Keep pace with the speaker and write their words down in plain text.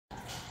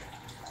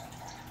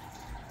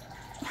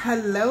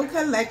Hello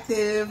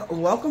collective,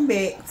 welcome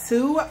back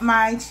to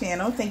my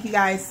channel. Thank you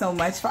guys so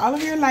much for all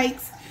of your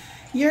likes,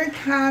 your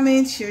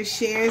comments, your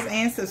shares,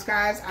 and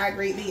subscribes. I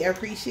greatly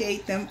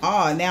appreciate them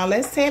all. Now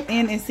let's tap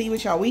in and see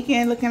what y'all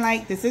weekend looking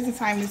like. This is a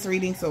timeless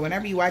reading, so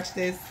whenever you watch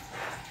this,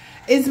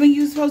 it's when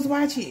you're supposed to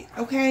watch it,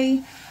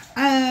 okay?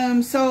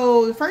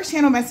 So the first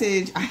channel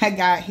message I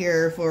got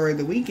here for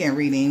the weekend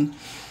reading.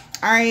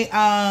 All right,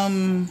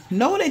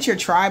 know that your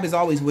tribe is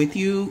always with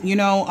you. You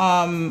know,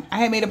 I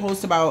had made a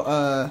post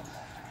about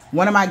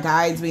one of my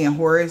guides being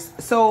Horus.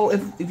 So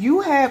if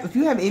you have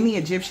any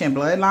Egyptian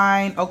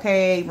bloodline,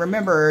 okay,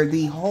 remember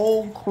the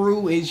whole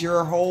crew is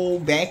your whole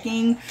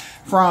backing,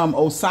 from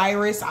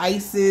Osiris,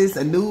 Isis,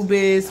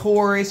 Anubis,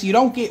 Horus. You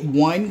don't get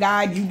one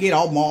guide, you get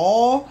them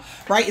all,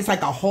 right? It's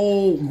like a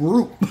whole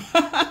group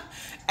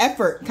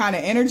effort kind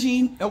of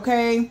energy,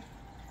 okay?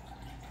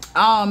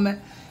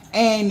 And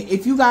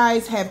if you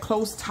guys have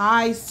close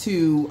ties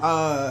to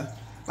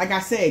like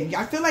I said,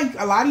 I feel like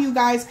a lot of you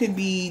guys could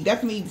be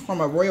definitely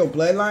from a royal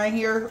bloodline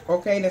here,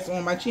 okay, that's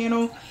on my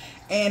channel.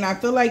 And I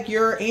feel like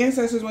your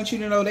ancestors want you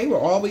to know they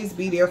will always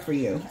be there for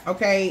you,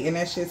 okay? And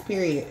that's just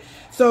period.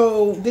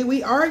 So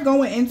we are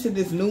going into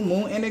this new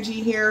moon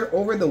energy here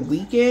over the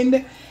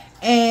weekend.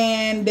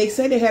 And they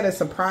said they had a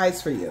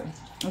surprise for you,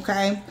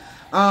 okay?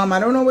 I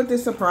don't know what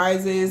this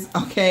surprise is,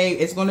 okay?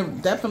 It's going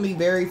to definitely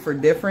vary for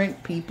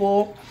different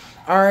people.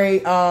 All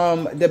right,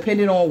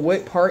 depending on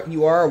what part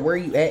you are or where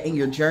you at in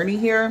your journey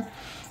here.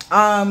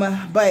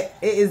 But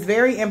it is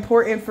very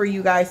important for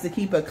you guys to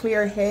keep a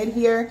clear head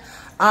here.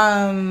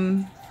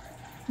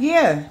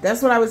 Yeah,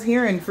 that's what I was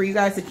hearing, for you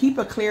guys to keep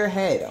a clear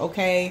head,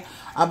 okay,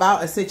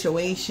 about a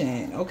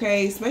situation,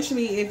 okay,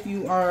 especially if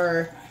you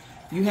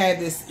have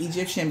this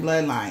Egyptian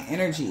bloodline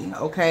energy,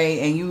 okay,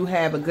 and you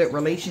have a good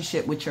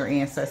relationship with your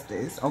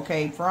ancestors,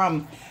 okay,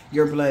 from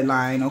your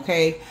bloodline,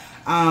 okay.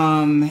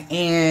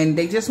 And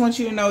they just want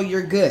you to know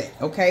you're good,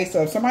 okay?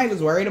 So if somebody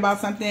was worried about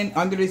something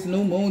under this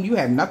new moon, you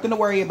have nothing to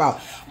worry about.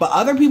 But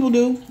other people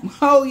do.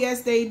 Oh,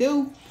 yes, they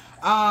do.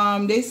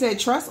 They said,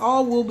 trust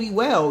all will be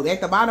well. At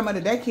the bottom of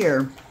the deck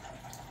here,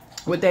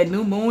 with that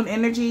new moon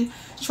energy,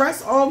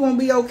 trust all gonna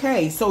be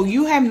okay. So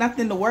you have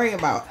nothing to worry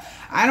about.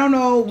 I don't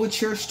know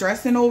what you're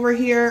stressing over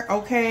here,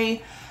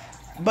 okay?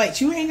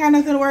 But you ain't got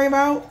nothing to worry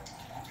about.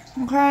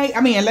 Okay,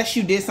 I mean, unless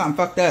you did something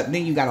fucked up,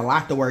 then you got a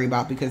lot to worry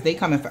about, because they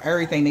coming for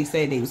everything they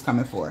said they was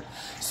coming for.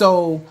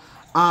 So,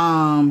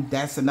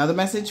 that's another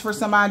message for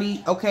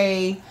somebody,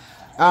 okay?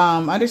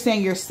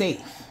 Understand you're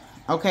safe,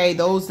 okay?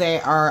 Those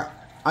that are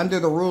under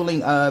the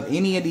ruling of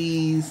any of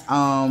these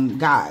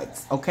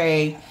gods,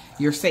 okay?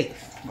 You're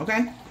safe,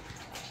 okay?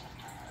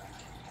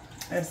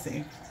 Let's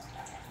see.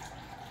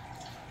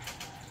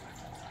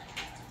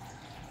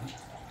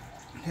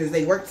 Because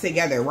they work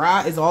together.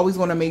 Ra is always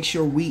going to make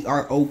sure we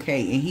are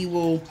okay. And he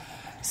will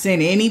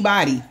send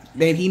anybody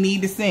that he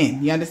need to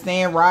send. You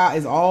understand? Ra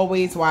is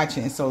always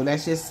watching. So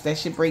that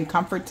should bring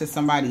comfort to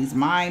somebody's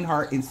mind,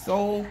 heart, and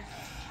soul.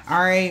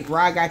 Alright,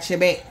 Ra got your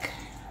back.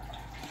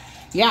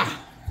 Yeah,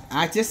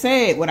 I just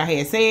said what I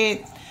had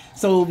said.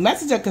 So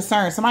message of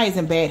concern, somebody's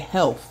in bad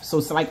health. So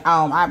it's like,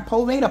 I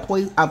made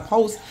a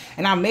post,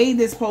 and I made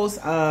this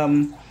post,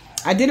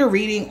 I did a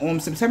reading on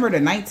September the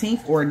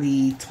 19th or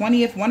the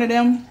 20th, one of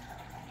them.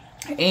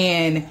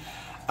 And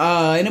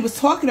it was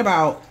talking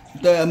about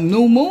the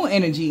new moon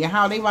energy and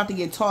how they about to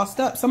get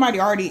tossed up. Somebody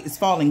already is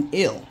falling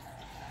ill.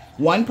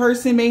 One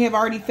person may have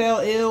already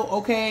fell ill,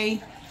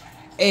 okay?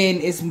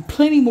 And it's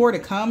plenty more to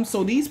come.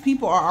 So these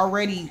people are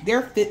already,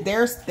 their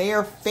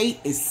fate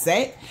is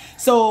set.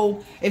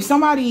 So if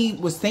somebody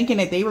was thinking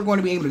that they were going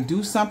to be able to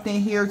do something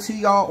here to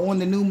y'all on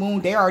the new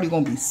moon, they're already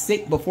going to be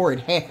sick before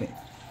it happened.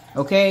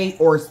 Okay?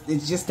 Or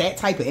it's just that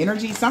type of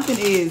energy. Something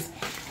is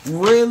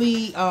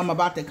really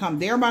about to come.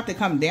 They're about to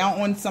come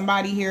down on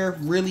somebody here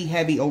really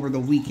heavy over the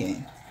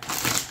weekend.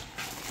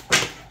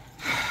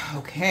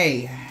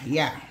 Okay,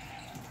 yeah.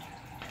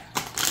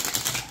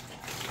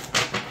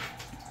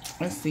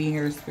 Let's see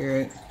here,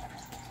 Spirit.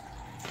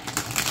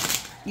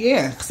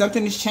 Yeah,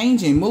 something is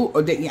changing. Move.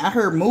 I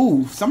heard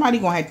move. Somebody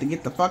gonna have to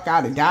get the fuck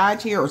out of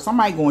Dodge here, or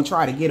somebody gonna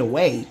try to get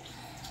away.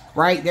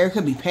 Right? There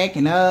could be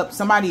packing up.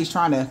 Somebody is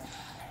trying to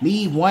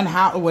leave one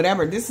house or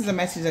whatever. This is a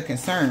message of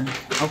concern,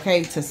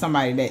 okay, to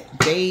somebody that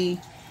they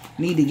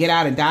need to get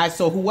out of Dodge.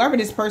 So whoever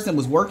this person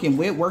was working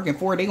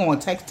for, they gonna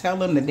tell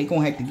them that they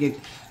gonna have to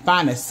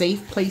find a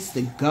safe place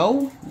to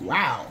go.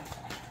 Wow.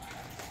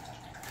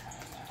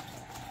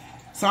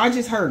 So I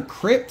just heard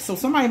crypt. So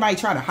somebody might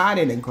try to hide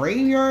in a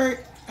graveyard.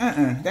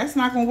 That's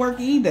not gonna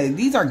work either.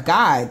 These are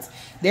gods.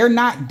 They're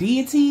not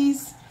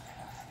deities.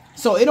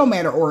 So it don't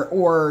matter,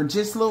 or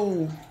just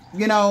little,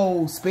 you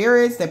know,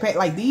 spirits that pay,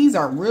 like, these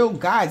are real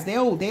gods. They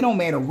don't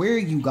matter where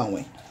you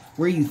going,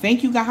 where you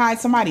think you can hide.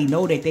 Somebody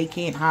know that they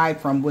can't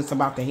hide from what's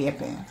about to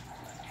happen,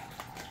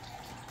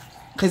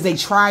 because they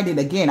tried it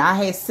again. I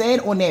had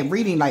said on that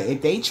reading, like,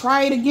 if they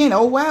try it again,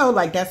 oh well,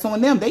 like, that's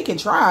on them. They can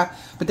try,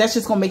 but that's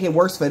just gonna make it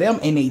worse for them,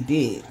 and they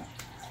did.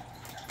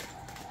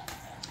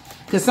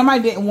 Because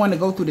somebody didn't want to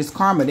go through this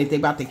karma that they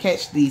about to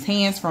catch these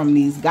hands from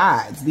these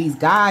gods. These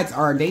gods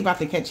are, they about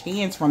to catch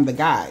hands from the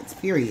gods,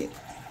 period.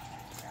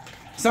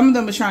 Some of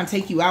them are trying to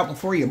take you out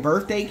before your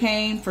birthday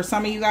came. For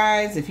some of you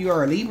guys, if you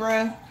are a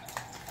Libra.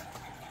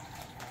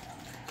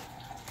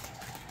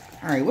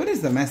 All right, what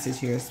is the message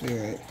here,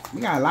 Spirit?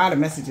 We got a lot of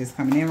messages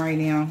coming in right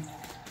now.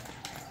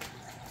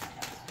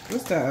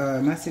 What's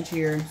the message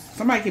here?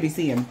 Somebody could be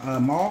seeing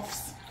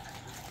moths.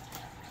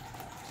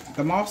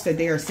 The moths that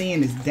they are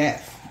seeing is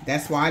death.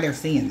 That's why they're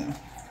seeing them.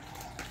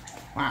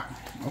 Wow.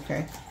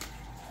 Okay.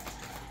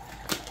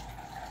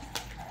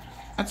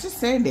 I just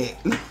said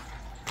that.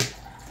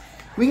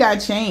 We got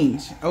to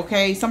change.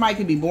 Okay. Somebody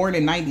could be born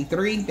in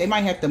 93. They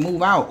might have to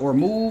move out or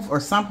move or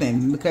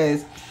something,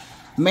 because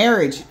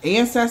marriage,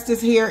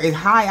 ancestors here is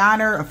high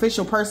honor,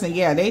 official person.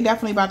 Yeah, they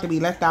definitely about to be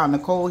left out in the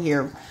cold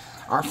here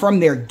from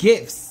their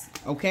gifts.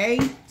 Okay.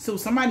 So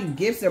somebody's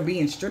gifts are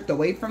being stripped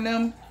away from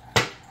them.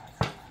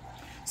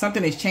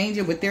 Something is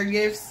changing with their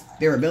gifts,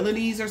 their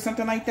abilities, or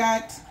something like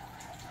that.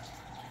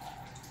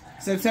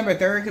 September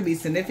 3rd could be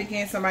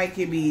significant. Somebody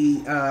could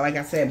be, like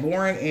I said,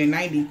 born in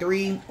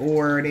 93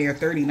 or they're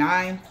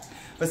 39.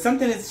 But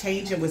something is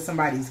changing with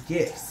somebody's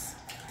gifts.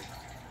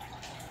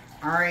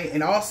 All right.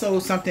 And also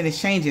something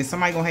is changing.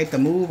 Somebody's going to have to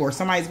move, or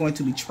somebody's going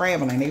to be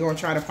traveling. They're going to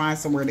try to find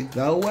somewhere to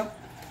go. All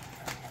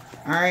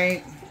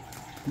right.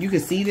 You can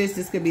see this.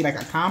 This could be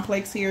like a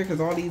complex here, because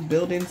all these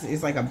buildings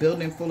is like a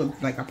building full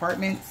of like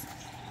apartments.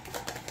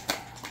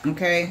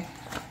 Okay.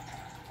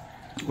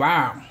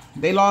 Wow.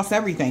 They lost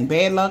everything.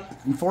 Bad luck,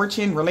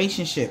 fortune,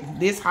 relationship.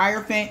 This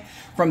Hierophant,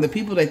 from the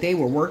people that they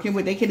were working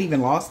with, they could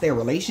even lost their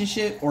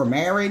relationship or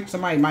marriage.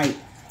 Somebody might,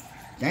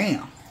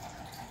 damn.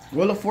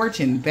 Wheel of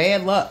Fortune,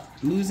 bad luck,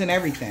 losing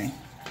everything.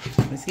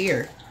 It's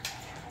here.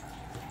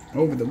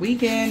 Over the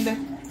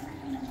weekend.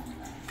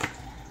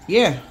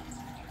 Yeah.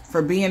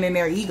 For being in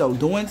their ego,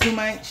 doing too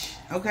much.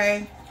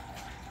 Okay.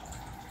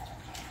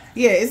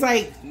 Yeah, it's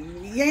like,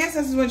 your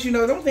ancestors want you to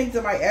know, don't think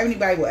that like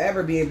anybody will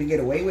ever be able to get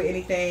away with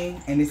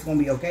anything and it's going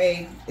to be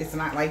okay. It's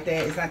not like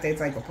that. It's not that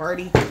type of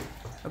party.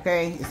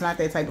 Okay? It's not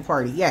that type of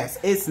party. Yes,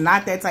 it's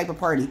not that type of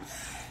party.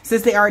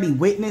 Since they already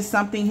witnessed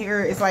something here,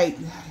 it's like,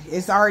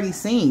 it's already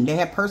seen. They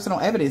have personal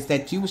evidence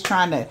that you was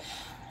trying to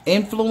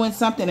influence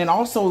something. And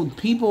also,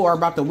 people are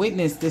about to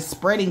witness this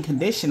spreading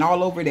condition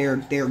all over their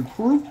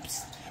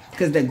groups.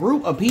 Because the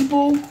group of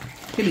people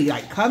could be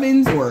like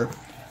covens or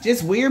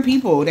just weird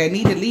people that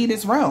need to lead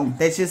this realm.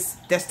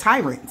 That's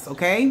tyrants,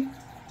 okay?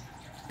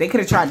 They could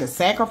have tried to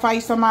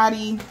sacrifice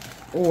somebody,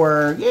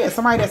 or, yeah,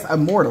 somebody that's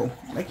immortal.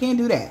 They can't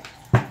do that.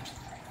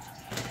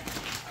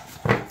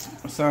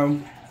 So,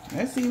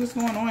 let's see what's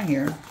going on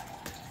here.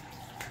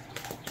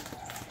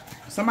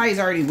 Somebody's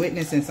already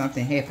witnessing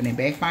something happening,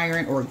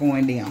 backfiring or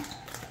going down.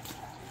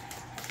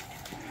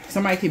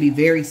 Somebody could be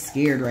very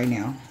scared right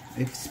now,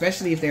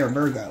 especially if they're a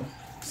Virgo.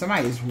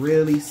 Somebody is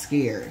really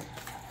scared.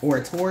 Or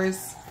a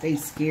Taurus. They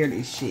scared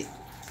as shit.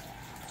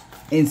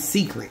 In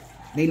secret.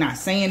 They not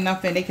saying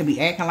nothing. They could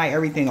be acting like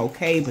everything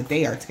okay, but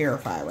they are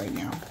terrified right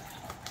now.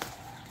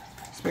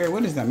 Spirit,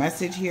 what is the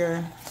message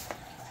here?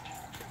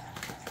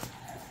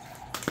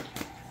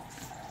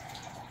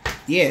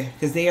 Yeah,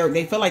 because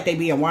they feel like they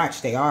being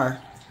watched. They are.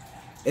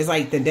 It's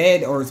like the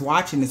dead or is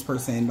watching this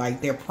person.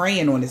 Like they're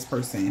preying on this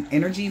person.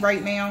 Energy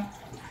right now.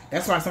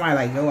 That's why somebody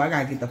like, yo, I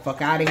gotta get the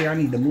fuck out of here. I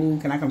need to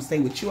move. Can I come stay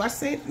with you? I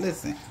said,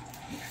 listen.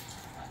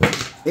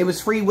 It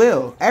was free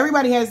will.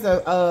 Everybody has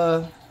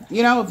the,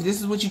 you know, if this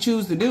is what you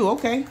choose to do,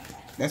 okay.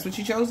 That's what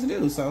you chose to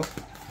do. So,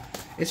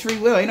 it's free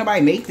will. Ain't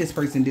nobody make this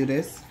person do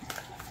this.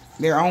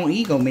 Their own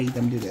ego made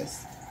them do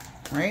this.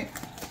 Right?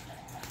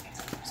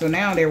 So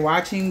now they're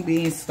watching,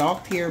 being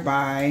stalked here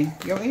by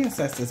your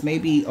ancestors.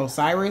 Maybe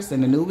Osiris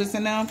and Anubis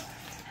and them.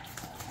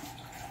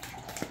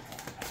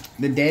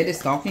 The dead is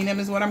stalking them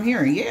is what I'm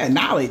hearing. Yeah,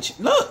 knowledge.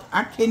 Look,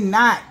 I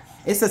cannot.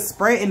 It's a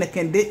spread in the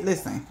condition.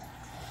 Listen.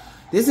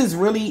 This is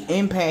really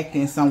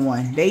impacting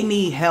someone. They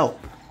need help.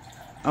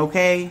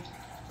 Okay?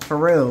 For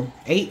real.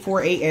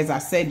 848, as I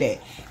said that.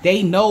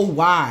 They know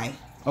why.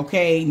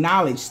 Okay?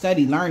 Knowledge,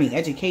 study, learning,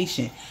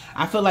 education.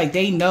 I feel like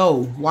they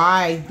know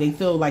why they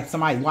feel like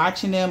somebody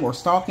watching them or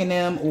stalking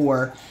them,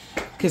 or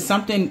because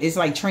something is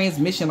like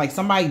transmission. Like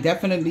somebody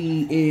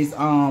definitely is,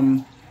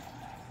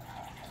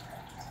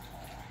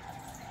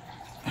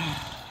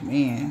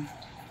 man.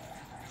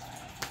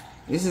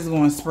 This is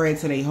going to spread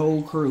to their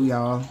whole crew,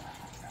 y'all.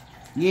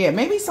 Yeah,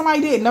 maybe somebody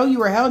didn't know you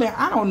were held in,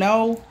 I don't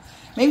know.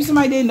 Maybe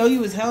somebody didn't know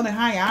you was held in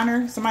high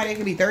honor. Somebody that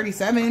could be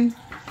 37.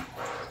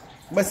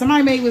 But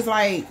somebody maybe was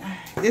like,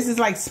 this is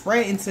like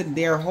spread into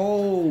their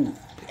whole,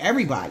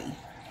 everybody.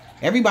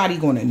 Everybody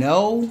going to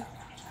know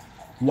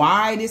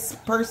why this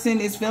person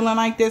is feeling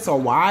like this, or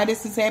why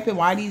this has happened,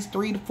 why these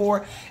 3 to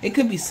 4. It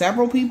could be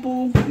several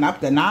people,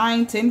 up to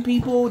 9, 10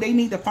 people. They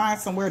need to find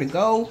somewhere to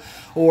go,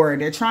 or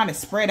they're trying to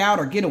spread out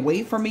or get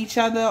away from each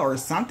other or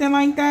something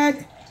like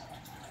that.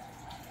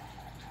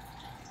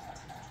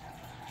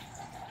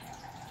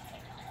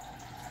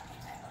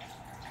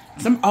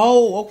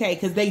 Oh, okay,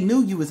 because they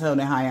knew you was held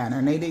in high honor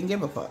and they didn't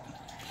give a fuck.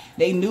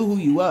 They knew who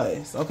you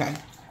was. Okay.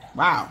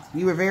 Wow.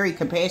 You were very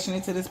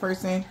compassionate to this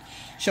person.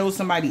 Showed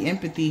somebody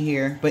empathy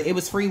here. But it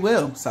was free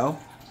will. So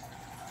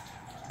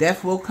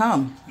death will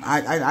come.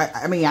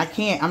 I mean, I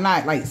can't. I'm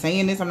not like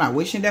saying this. I'm not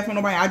wishing death on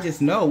nobody. I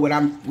just know what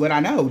I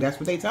know. That's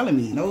what they telling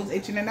me. Nose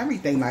itching and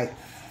everything. Like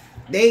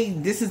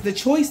this is the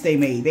choice they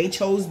made. They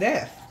chose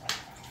death.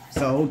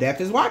 So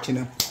death is watching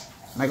them.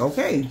 Like,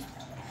 okay.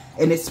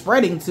 And it's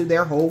spreading to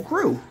their whole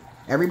crew.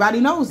 Everybody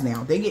knows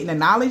now. They getting the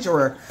knowledge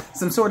or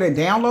some sort of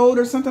download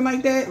or something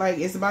like that. Like,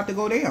 it's about to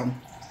go down.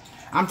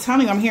 I'm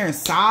telling you, I'm hearing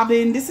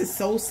sobbing. This is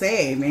so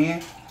sad,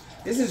 man.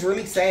 This is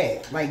really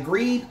sad. Like,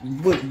 greed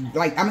would,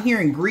 like, I'm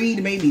hearing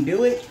greed made me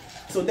do it.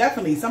 So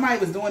definitely, somebody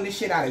was doing this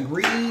shit out of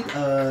greed,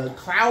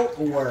 clout,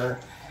 or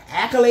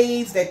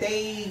accolades that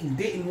they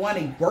didn't want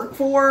to work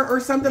for or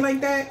something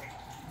like that.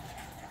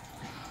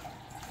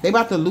 They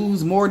about to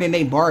lose more than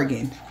they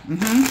bargained.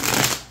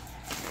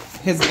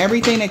 Because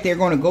everything that they're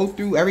going to go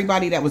through,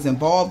 everybody that was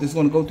involved is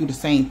going to go through the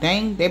same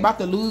thing. They about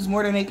to lose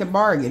more than they can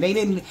bargain. They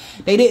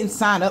didn't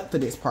sign up for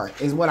this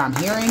part, is what I'm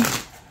hearing.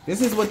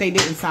 This is what they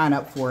didn't sign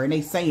up for, and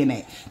they saying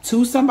that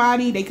to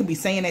somebody. They could be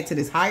saying that to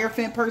this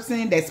Hierophant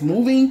person that's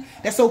moving.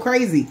 That's so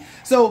crazy.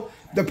 So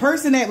the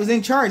person that was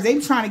in charge, they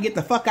trying to get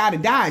the fuck out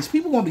of Dodge.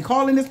 People going to be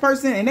calling this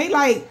person, and they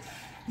like,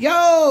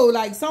 yo,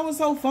 like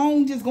so-and-so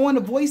phone just going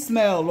to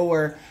voicemail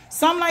or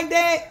something like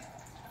that.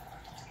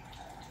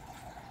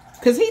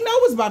 Because he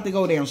knows it's about to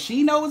go down.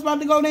 She knows it's about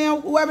to go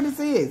down. Whoever this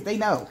is, they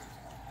know.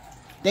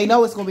 They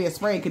know it's going to be a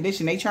spraying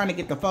condition. They trying to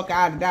get the fuck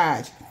out of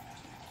Dodge.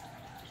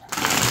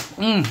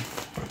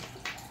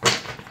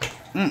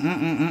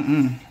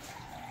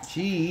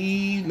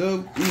 She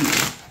looked.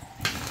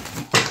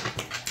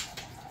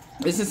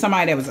 This is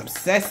somebody that was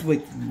obsessed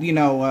with, you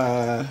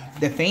know,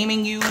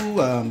 defaming you.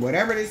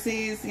 Whatever this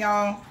is,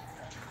 y'all.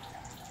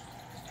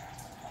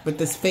 But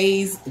this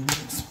phase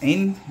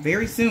in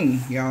very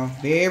soon, y'all.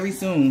 Very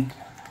soon.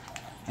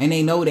 And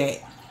they know that.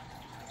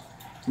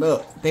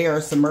 Look, they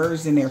are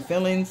submerged in their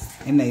feelings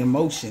and their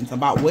emotions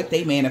about what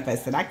they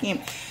manifested. I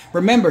can't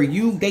remember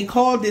they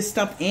called this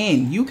stuff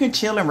in. You can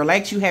chill and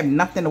relax. You have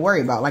nothing to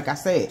worry about. Like I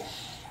said,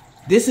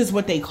 this is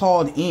what they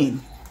called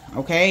in.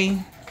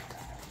 Okay.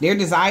 Their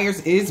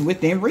desires is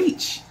within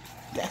reach.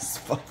 That's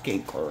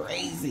fucking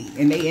crazy.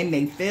 And they in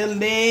their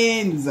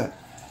feelings.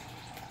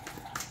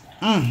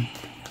 I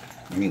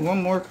need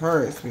one more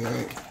card,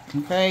 Spirit.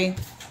 Okay.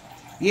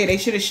 Yeah, they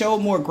should have showed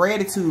more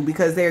gratitude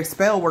because their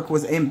spell work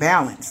was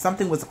imbalanced.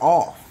 Something was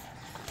off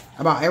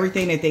about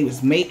everything that they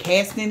was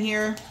casting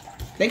here.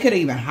 They could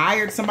have even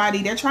hired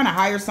somebody. They're trying to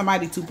hire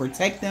somebody to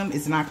protect them.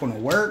 It's not going to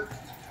work.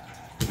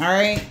 All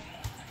right.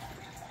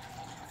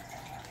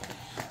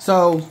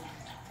 So,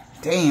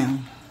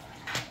 damn.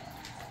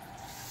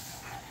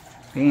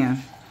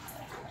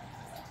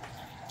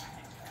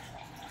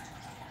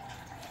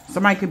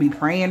 Somebody could be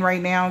praying right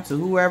now to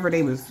whoever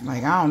they was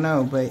like, I don't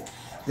know, but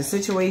the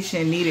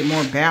situation needed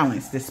more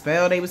balance. The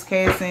spell they was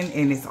casting,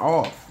 and it's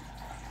off.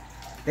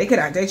 They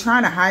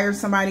trying to hire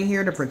somebody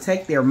here to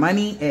protect their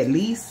money at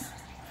least.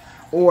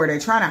 Or they're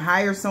trying to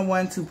hire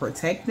someone to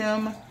protect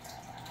them.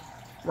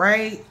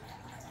 Right?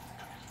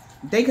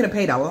 They could have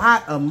paid a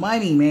lot of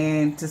money,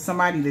 man, to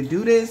somebody to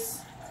do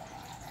this.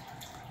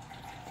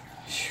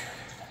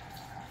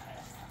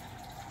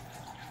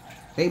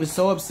 They was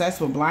so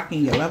obsessed with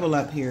blocking your level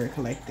up here,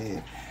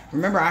 Collective.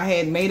 Remember,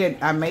 I made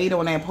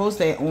on that post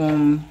that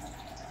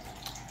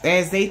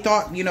as they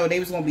thought, you know, they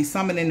was going to be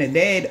summoning the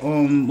dead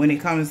when it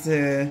comes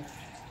to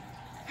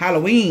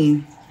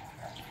Halloween,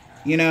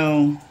 you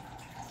know,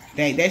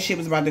 that shit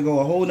was about to go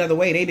a whole nother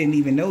way. They didn't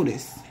even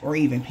notice or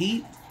even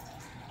peep.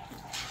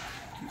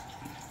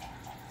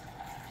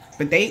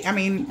 But I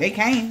mean, they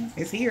came.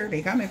 It's here.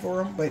 They coming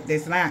for them, but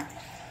it's not.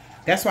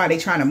 That's why they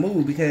trying to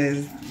move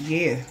because,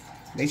 yeah,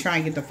 they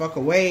trying to get the fuck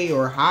away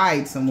or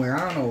hide somewhere.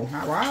 I don't know.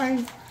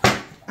 Why?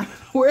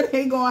 Where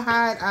they going to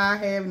hide, I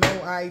have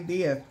no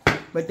idea.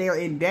 But they're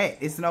in debt.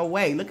 It's no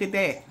way. Look at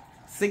that.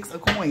 6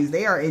 of coins.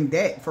 They are in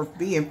debt for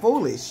being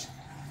foolish.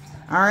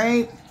 All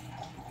right.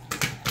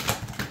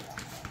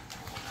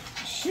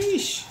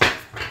 Sheesh.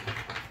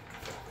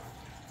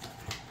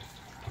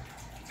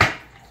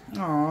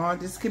 Aw,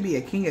 this could be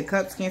a King of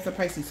Cups, Cancer,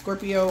 Pisces,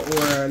 Scorpio,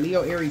 or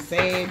Leo, Aries,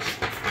 Sag.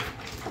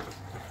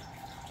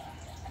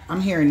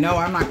 I'm hearing no,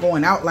 I'm not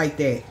going out like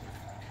that.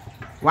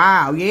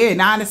 Wow, yeah,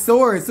 9 of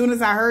Swords. As soon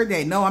as I heard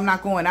that, no, I'm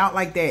not going out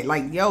like that.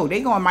 Like, yo,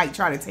 they might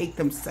try to take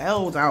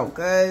themselves out,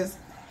 because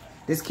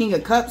this King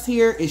of Cups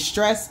here is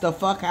stressed the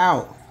fuck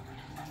out.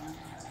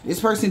 This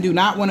person do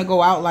not want to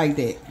go out like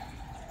that,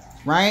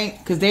 right?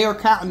 Because they are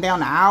counting down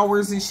the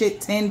hours and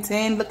shit.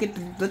 10:10.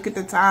 Look at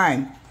the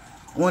time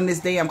on this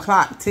damn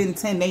clock.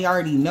 10:10. They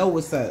already know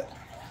what's up.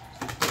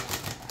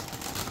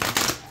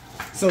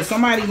 So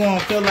somebody gonna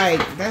feel like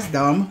that's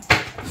dumb.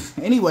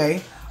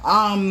 Anyway,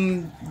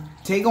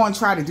 they gonna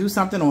try to do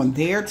something on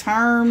their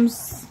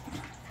terms.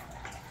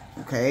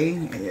 Okay,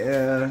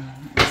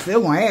 it's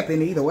still gonna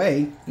happen either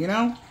way, you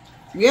know?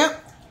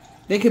 Yep.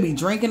 They could be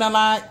drinking a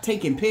lot,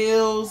 taking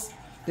pills.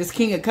 This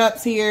King of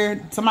Cups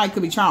here, somebody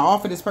could be trying to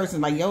offer this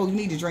person like, yo, you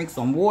need to drink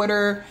some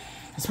water.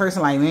 This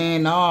person like,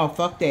 man, no,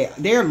 fuck that.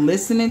 They're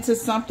listening to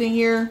something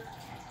here.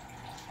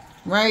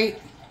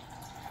 Right?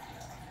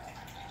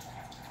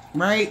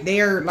 Right?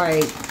 They're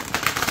like,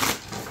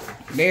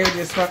 they're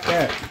just fucked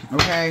up.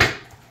 Okay?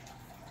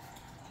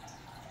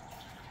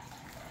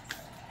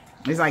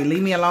 It's like,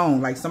 leave me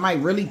alone. Like, somebody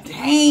really,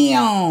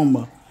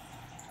 damn.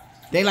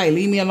 They like,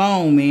 leave me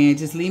alone, man.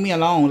 Just leave me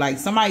alone. Like,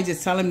 somebody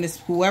just tell him this,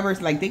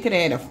 whoever's, like, they could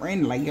have had a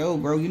friend. Like, yo,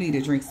 bro, you need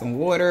to drink some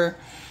water.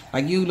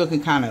 Like, you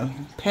looking kind of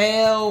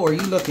pale, or you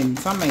looking,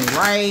 something ain't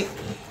right.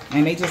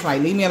 And they just like,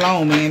 leave me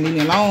alone, man. Leave me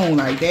alone.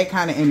 Like, that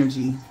kind of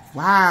energy.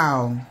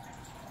 Wow.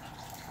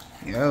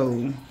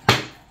 Yo.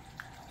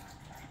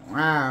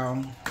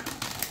 Wow.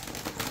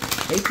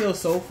 They feel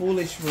so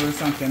foolish for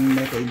something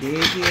that they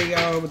did here,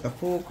 y'all, with the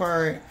Fool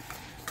card.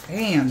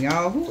 Damn,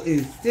 y'all. Who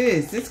is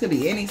this? This could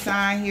be any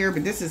sign here,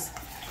 but this is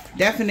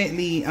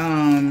definitely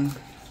a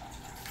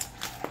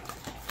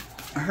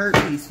hurt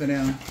piece for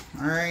them.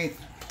 All right.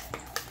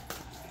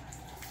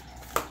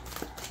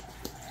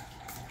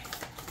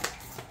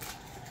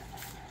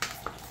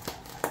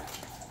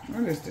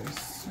 What is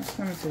this? What's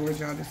coming towards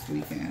y'all this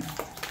weekend?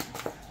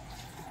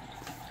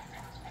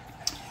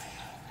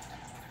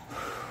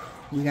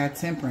 We got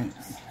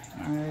Temperance.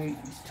 All right.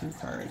 There's 2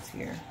 cards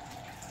here.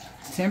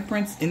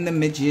 Temperance and the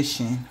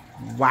Magician.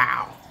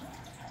 Wow.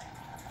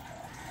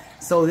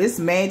 So this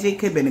magic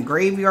could have been a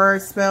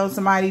graveyard spell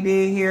somebody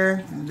did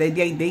here. They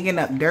digging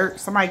up dirt.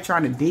 Somebody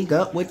trying to dig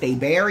up what they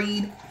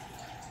buried.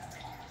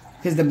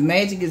 Because the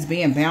magic is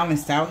being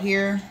balanced out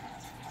here.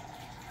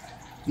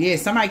 Yeah,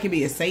 somebody could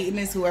be a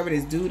Satanist, whoever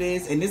this dude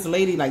is. And this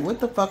lady like, what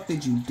the fuck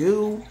did you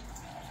do?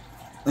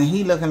 And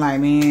he looking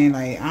like, man,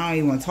 like, I don't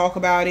even want to talk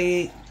about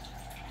it.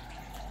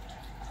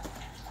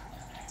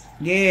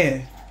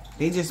 Yeah.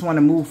 They just want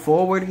to move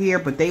forward here,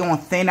 but they on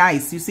thin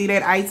ice. You see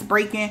that ice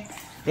breaking?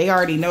 They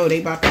already know they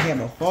about to have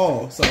a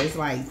fall. So it's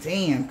like,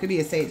 damn, could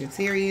be a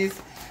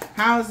Sagittarius.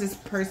 How is this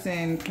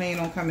person planning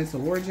on coming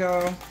towards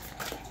y'all?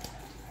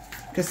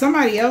 Because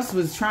somebody else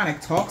was trying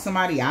to talk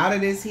somebody out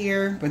of this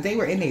here, but they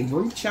were in their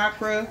root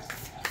chakra.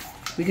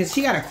 Because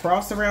she got a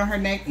cross around her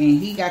neck, and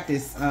he got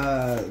this,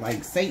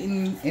 like,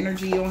 Satan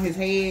energy on his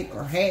head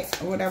or hat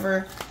or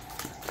whatever.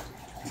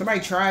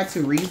 Somebody tried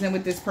to reason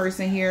with this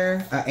person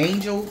here. An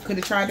angel could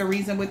have tried to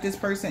reason with this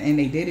person, and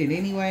they did it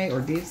anyway, or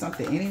did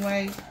something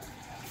anyway.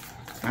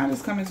 I'm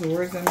just coming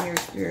towards them here,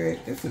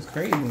 Spirit. This is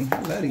crazy.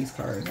 I love these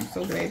cards. I'm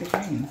so glad they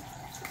came.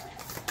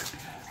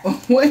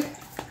 What?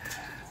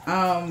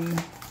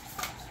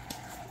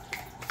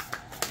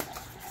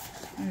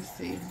 Let's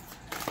see.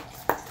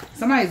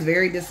 Somebody's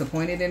very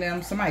disappointed in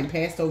them. Somebody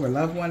passed over a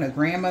loved one, a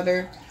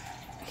grandmother,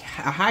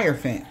 a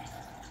Hierophant.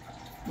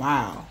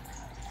 Wow.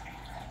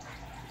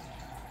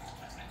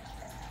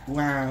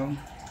 Wow.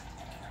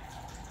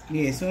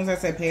 Yeah, as soon as I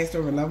said passed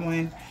over a loved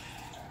one,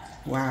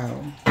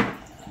 wow.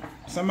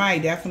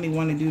 Somebody definitely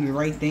want to do the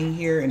right thing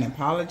here and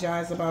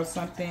apologize about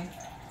something.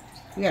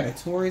 We got a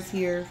Taurus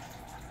here.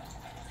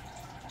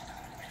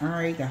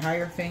 Alright, the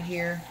Hierophant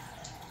here.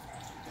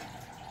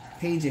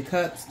 Page of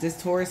Cups. This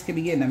Taurus could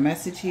be getting a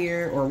message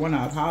here or want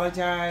to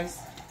apologize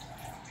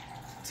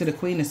to the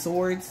Queen of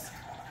Swords.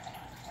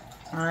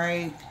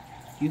 Alright.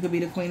 You could be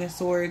the Queen of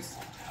Swords.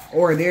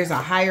 Or there's a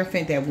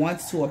Hierophant that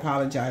wants to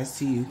apologize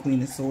to you,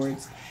 Queen of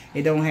Swords.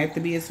 It don't have to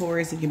be a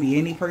Taurus. It can be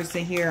any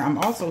person here. I'm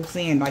also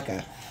seeing like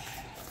a,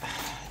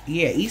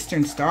 yeah,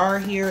 Eastern Star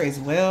here as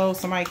well.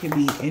 Somebody could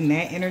be in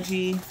that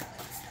energy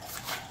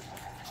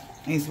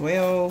as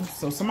well.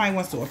 So somebody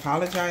wants to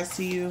apologize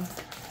to you.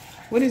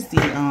 What is the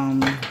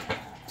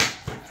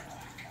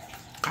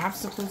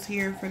obstacles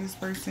here for this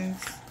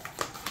person's?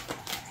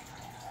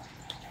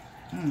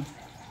 Jeez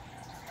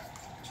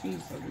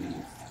Louise.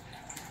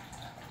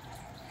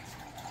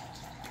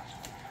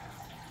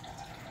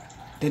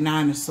 The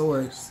Nine of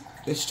Swords.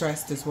 The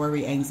stress, this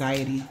worry,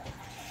 anxiety.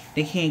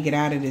 They can't get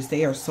out of this.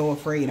 They are so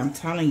afraid. I'm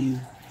telling you.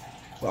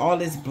 With all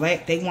this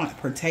black, they want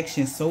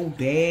protection so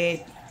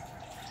bad.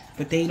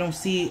 But they don't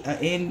see an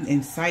end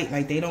in sight.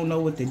 Like, they don't know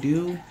what to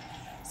do.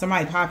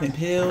 Somebody popping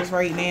pills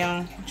right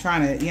now.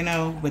 Trying to, you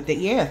know. But,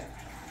 yeah.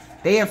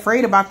 They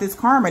afraid about this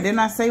karma. Didn't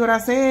I say what I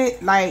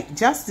said? Like,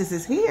 justice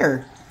is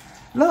here.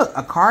 Look,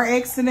 a car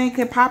accident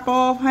could pop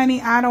off, honey.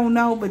 I don't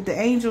know. But the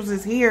angels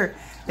is here.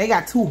 They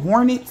got 2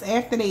 hornets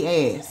after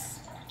they ass.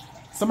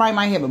 Somebody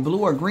might have a blue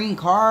or green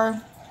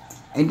car.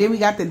 And then we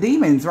got the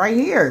demons right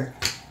here.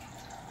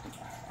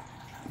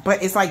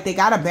 But it's like they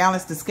got to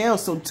balance the scale.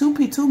 So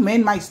two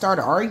men might start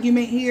an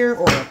argument here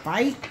or a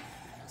fight.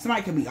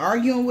 Somebody could be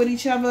arguing with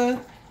each other.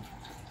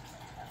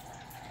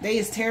 They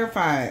is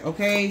terrified,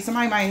 okay?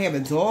 Somebody might have a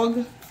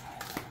dog.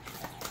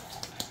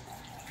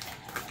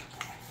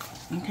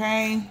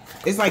 Okay?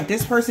 It's like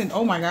this person,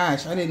 oh my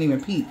gosh, I didn't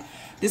even peep.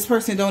 This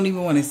person don't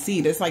even want to see.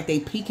 It's like they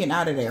peeking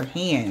out of their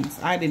hands.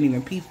 I didn't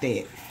even peep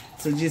that.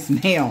 So just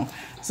now.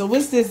 So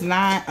what's this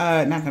not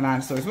the Nine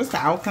of Swords. What's the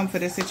outcome for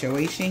this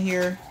situation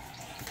here?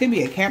 Could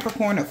be a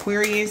Capricorn,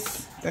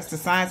 Aquarius. That's the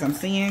signs I'm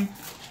seeing.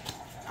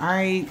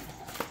 Alright.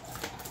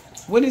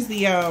 What is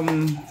the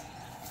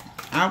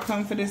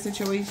outcome for this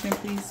situation,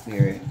 please,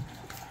 Spirit?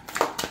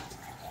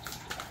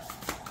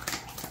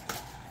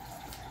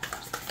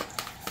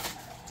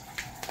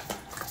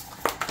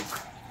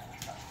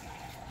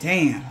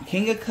 Damn.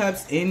 King of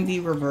Cups in the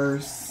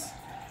reverse.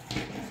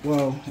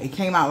 Well, it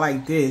came out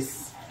like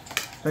this.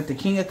 But the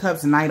King of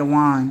Cups, Knight of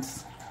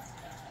Wands.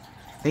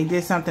 They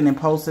did something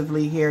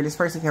impulsively here. This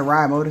person can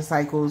ride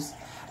motorcycles.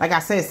 Like I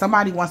said,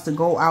 somebody wants to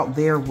go out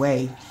their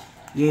way.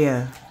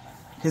 Yeah.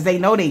 Because they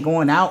know they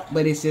going out,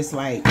 but it's just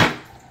like,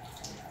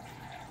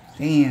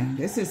 damn,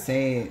 this is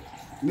sad.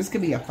 This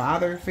could be a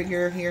father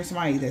figure here.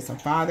 Somebody that's a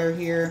father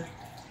here.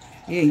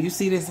 Yeah, you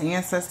see this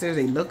ancestor.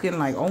 They looking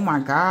like, oh my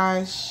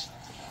gosh.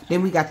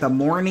 Then we got the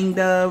mourning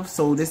dove.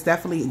 So this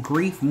definitely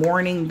grief,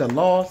 mourning, the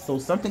loss. So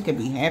something could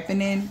be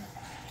happening.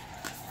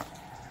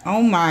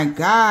 Oh my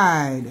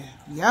God.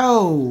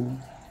 Yo.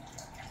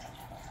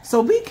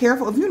 So be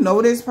careful. If you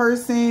know this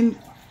person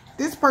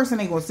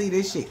ain't gonna see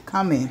this shit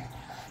coming.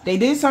 They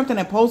did something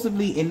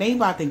impulsively and they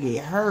about to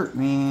get hurt,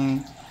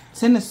 man.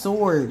 10 of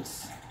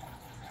Swords.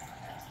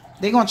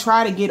 They're gonna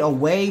try to get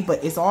away,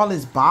 but it's all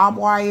this barbed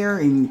wire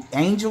and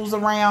angels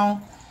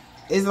around.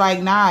 It's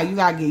like, nah, you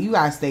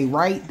gotta stay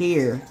right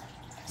there.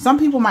 Some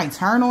people might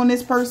turn on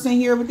this person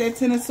here with that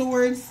 10 of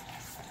Swords.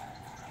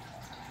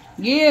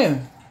 Yeah.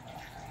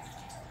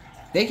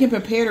 They can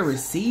prepare to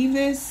receive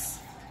this.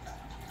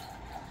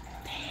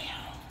 Damn.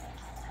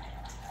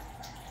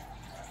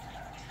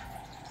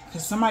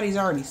 Because somebody's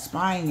already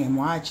spying and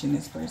watching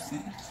this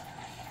person.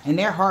 And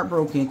they're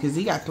heartbroken because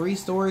he got 3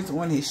 swords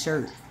on his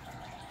shirt.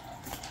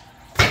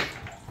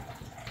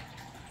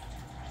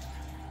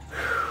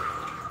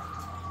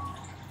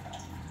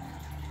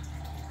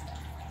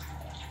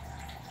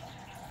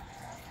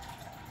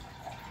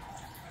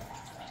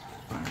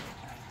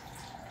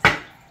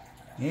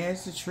 Yeah,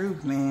 it's the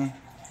truth, man.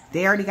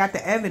 They already got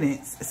the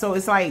evidence. So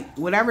it's like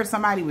whatever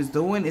somebody was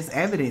doing is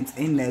evidence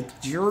in the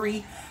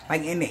jury,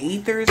 like in the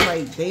ethers.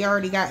 Like they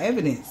already got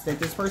evidence that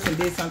this person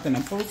did something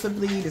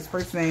impulsively. This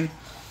person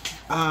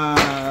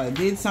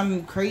did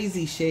some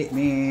crazy shit,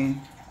 man.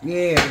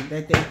 Yeah,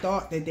 that they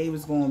thought that they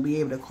was going to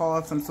be able to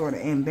cause some sort of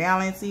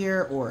imbalance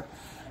here, or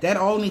that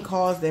only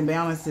caused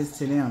imbalances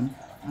to them.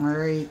 All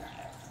right.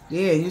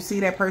 Yeah, you see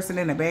that person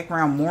in the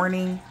background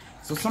mourning.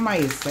 So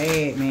somebody is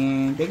sad,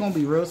 man. They're going to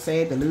be real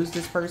sad to lose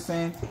this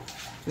person.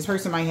 This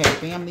person might have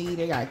family.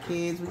 They got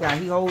kids.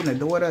 He holding a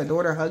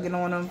daughter hugging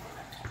on him.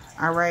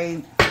 All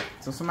right.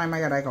 So somebody might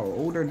got like an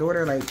older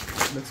daughter, like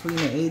between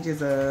the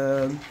ages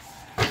of,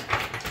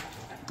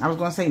 I was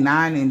going to say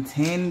 9 and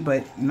 10,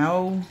 but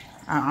no.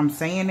 I'm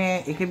saying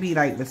that. It could be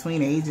like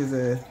between the ages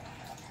of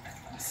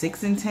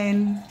 6 and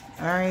 10.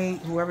 All right.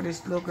 Whoever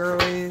this little girl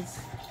is.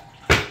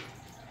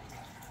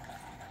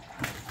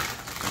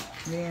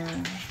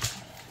 Yeah.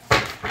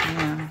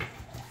 Yeah.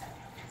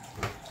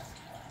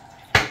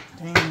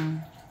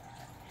 Damn.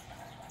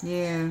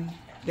 Yeah.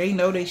 They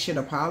know they should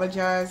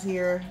apologize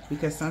here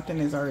because something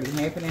is already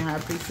happening. High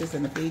Priestess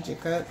and the Page of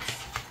Cups.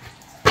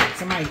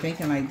 Somebody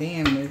thinking like,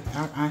 damn,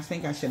 I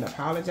think I should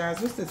apologize.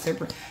 What's the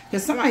temper?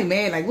 Because somebody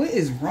mad, like, what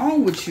is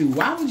wrong with you?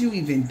 Why would you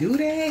even do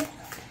that?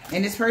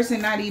 And this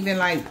person not even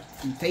like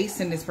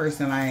facing this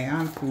person like,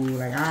 I'm cool.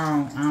 Like,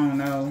 I don't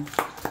know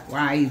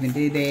why I even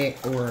did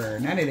that or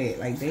none of that.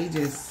 Like, they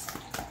just,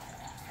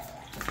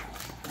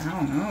 I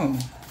don't know.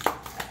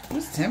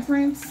 What's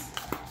Temperance?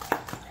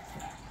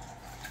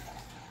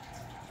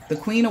 The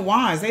Queen of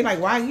Wands. They like,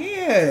 why?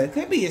 Yeah,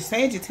 could be a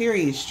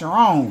Sagittarius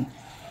strong.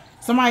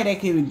 Somebody that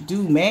can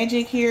do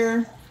magic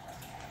here.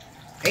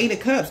 8 of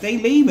Cups. They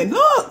leaving.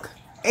 Look!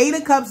 8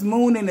 of Cups,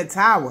 Moon in the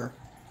Tower.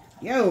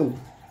 Yo,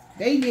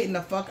 they getting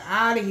the fuck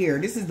out of here.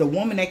 This is the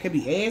woman that could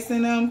be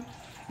assing them.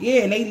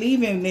 Yeah, and they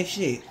leaving this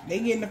shit. They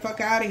getting the fuck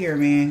out of here,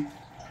 man.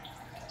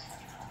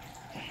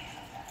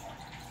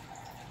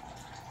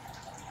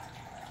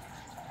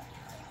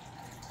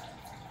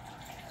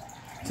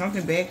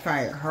 Something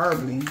backfired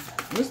horribly.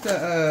 What's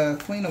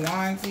the Queen of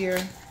Wands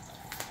here?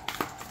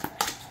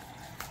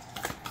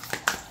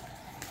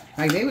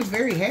 Like, they was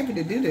very happy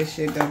to do this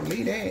shit, though.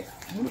 Believe that.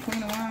 Who the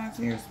Queen of Wands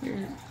here,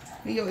 Spirit?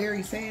 Leo,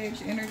 Aries, Sag,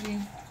 energy.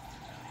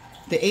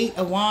 The 8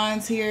 of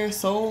Wands here,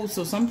 Soul.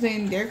 So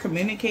something, they're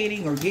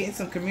communicating or getting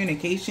some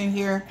communication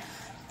here.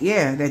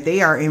 Yeah, that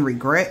they are in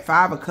regret.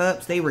 5 of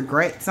Cups. They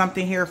regret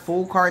something here.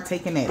 Fool card,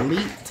 taking that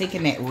leap,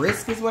 taking that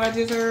risk is what I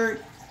just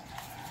heard.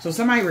 So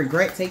somebody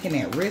regret taking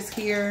that risk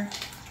here.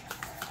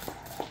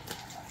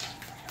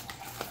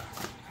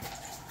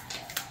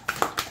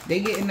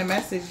 They getting the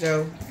message,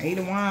 though. 8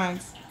 of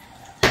Wands.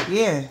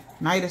 Yeah,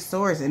 Knight of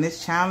Swords, and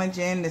it's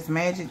challenging, this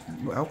magic.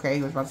 Okay,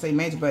 I was about to say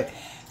magic, but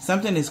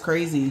something is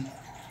crazy.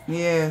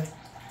 Yeah,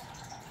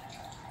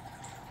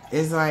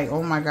 it's like,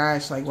 oh my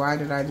gosh, like, why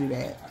did I do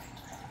that?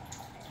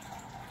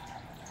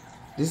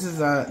 This is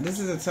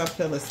a tough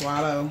pill to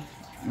swallow.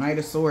 Knight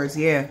of Swords.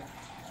 Yeah,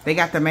 they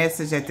got the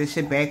message that this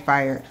shit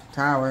backfired.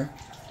 Tower,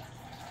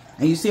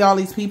 and you see all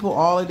these people,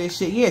 all of this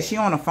shit. Yeah, she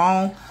on the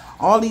phone.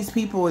 All these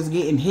people is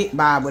getting hit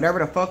by whatever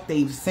the fuck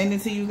they sending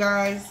to you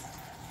guys.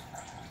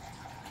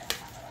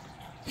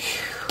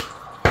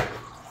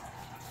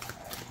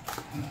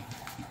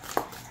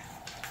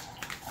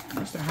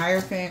 What's the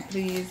Hierophant,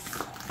 please?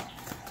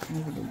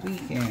 Over the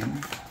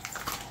weekend.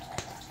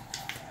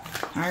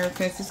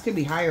 Hierophants. This could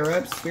be higher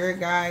up, spirit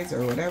guides,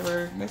 or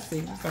whatever. Let's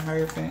see. What's a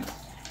Hierophant?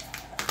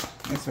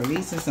 It's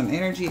releasing some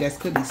energy that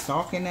could be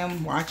stalking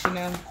them, watching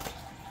them.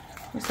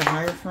 What's the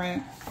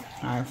Hierophant?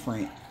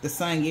 Hierophant. The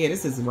sun. Yeah,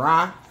 this is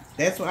Ra.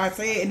 That's what I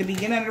said in the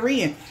beginning of the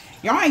reading.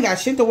 Y'all ain't got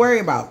shit to worry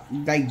about.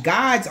 Like,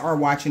 gods are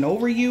watching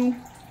over you.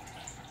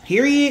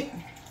 Period.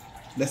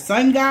 The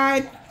sun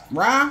god,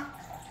 Ra.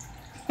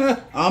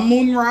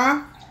 Amun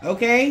Ra.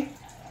 Okay.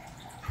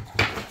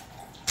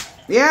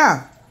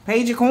 Yeah.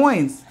 Page of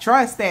Coins.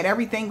 Trust that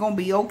everything gonna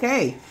be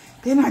okay.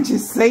 Didn't I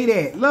just say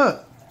that?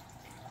 Look.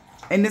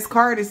 And this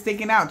card is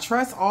sticking out.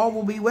 Trust all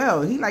will be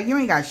well. He like, you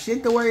ain't got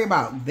shit to worry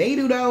about. They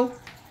do though.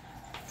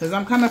 Because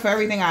I'm coming for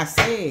everything I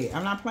said.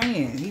 I'm not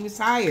playing. He was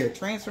tired.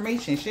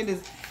 Transformation. Shit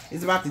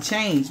is about to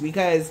change.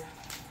 Because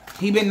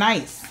he been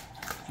nice.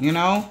 You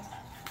know?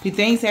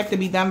 Things have to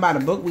be done by the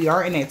book. We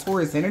are in that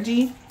Taurus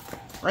energy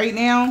right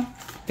now.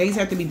 Things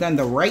have to be done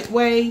the right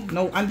way.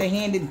 No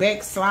underhanded,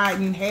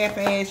 backsliding,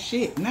 half-ass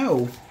shit.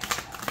 No.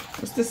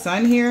 What's the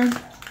sun here?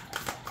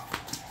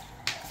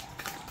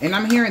 And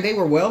I'm hearing they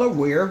were well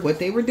aware of what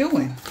they were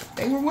doing.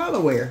 They were well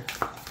aware.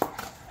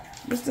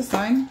 What's the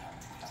sun?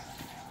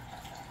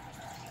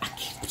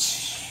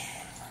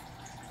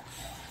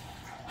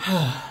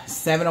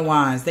 Seven of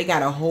Wands. They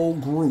got a whole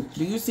group.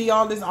 Do you see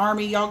all this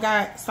army y'all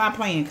got? Stop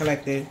playing,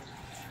 collective.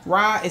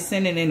 Ra is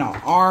sending in an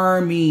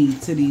army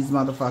to these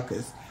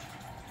motherfuckers.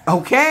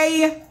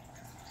 Okay? An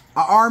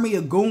army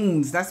of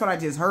goons. That's what I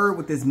just heard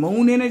with this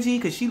moon energy.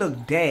 Because she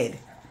looked dead.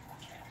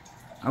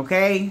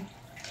 Okay?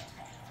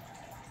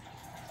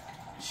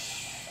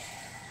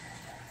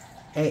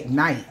 At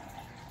night.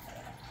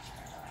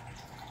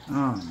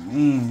 Oh,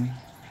 man.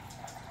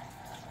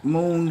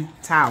 Moon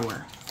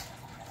Tower.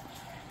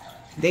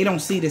 They don't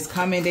see this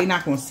coming. They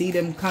not going to see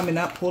them coming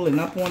up, pulling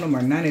up on them,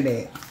 or none of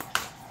that.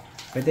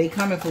 But they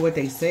coming for what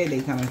they said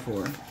they coming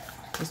for.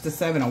 What's the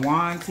Seven of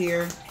Wands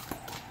here?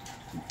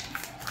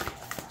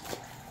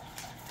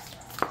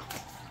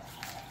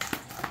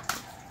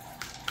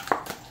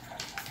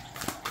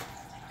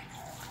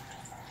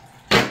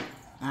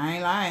 I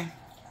ain't lying.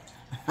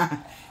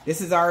 This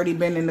has already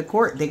been in the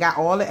court. They got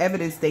all the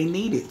evidence they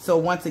needed. So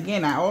once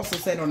again, I also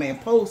said on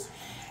that post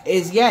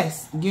is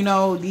yes, you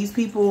know, these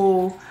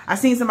people, I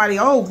seen somebody,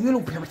 oh, you know,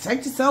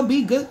 protect yourself,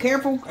 be good,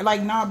 careful.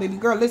 Like, nah, baby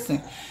girl,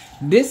 listen.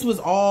 This was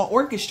all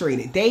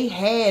orchestrated. They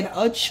had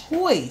a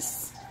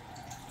choice.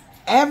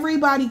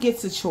 Everybody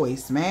gets a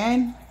choice,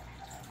 man.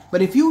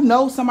 But if you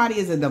know somebody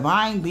is a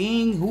divine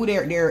being, who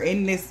they're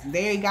in this,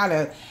 they got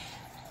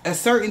a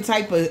certain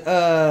type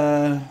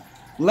of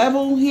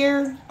level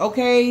here,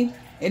 okay,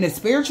 in the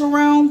spiritual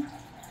realm,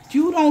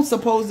 you don't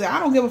suppose that, I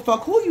don't give a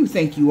fuck who you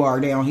think you are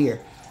down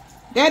here.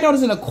 That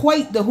doesn't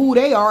equate to who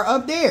they are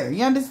up there.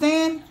 You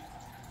understand?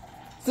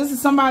 This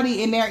is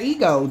somebody in their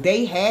ego.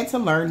 They had to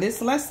learn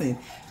this lesson.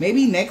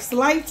 Maybe next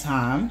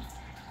lifetime,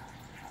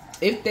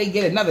 if they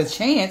get another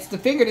chance to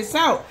figure this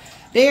out,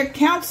 their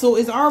council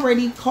is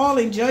already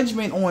calling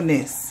judgment on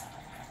this.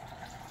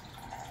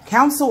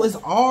 Council is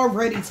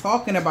already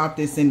talking about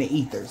this in the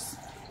ethers.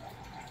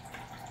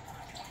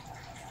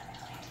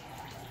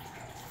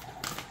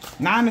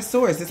 Nine of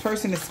Swords. This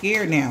person is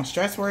scared now.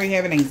 Stress, worry,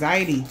 having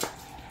anxiety.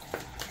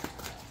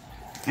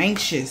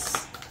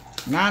 Anxious.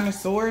 Nine of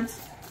Swords.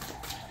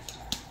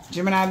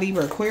 Gemini,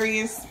 Libra,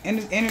 Aquarius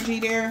energy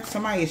there.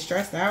 Somebody is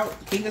stressed out.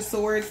 King of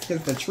Swords,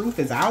 because the truth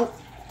is out.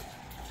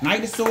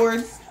 Knight of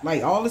Swords.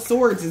 Like, all the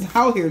swords is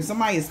out here.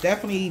 Somebody is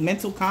definitely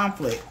mental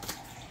conflict.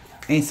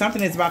 And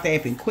something is about to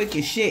happen quick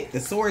as shit. The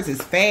Swords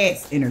is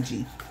fast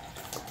energy.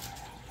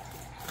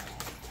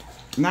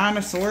 Nine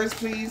of Swords,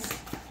 please.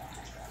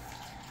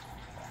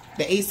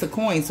 The Ace of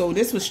Coins. So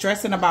this was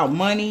stressing about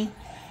money.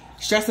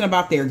 Stressing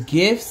about their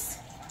gifts.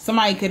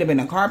 Somebody could have been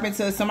a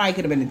carpenter. Somebody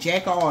could have been a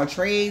jack of all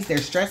trades. They're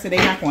stressing.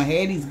 They're not going to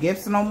have these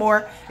gifts no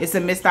more. It's a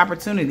missed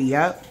opportunity.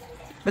 Yep.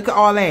 Look at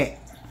all that.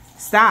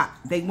 Stop.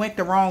 They went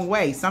the wrong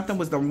way. Something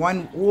was the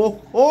one.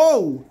 Whoa.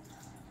 Oh.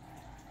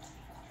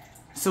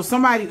 So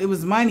somebody, it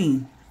was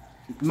money.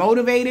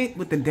 Motivated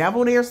with the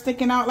devil there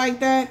sticking out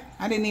like that.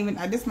 I didn't even.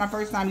 This is my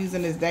first time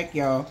using this deck,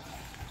 y'all.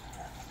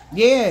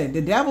 Yeah.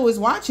 The devil is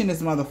watching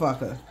this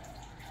motherfucker.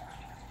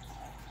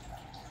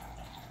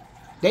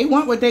 They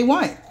want what they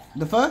want.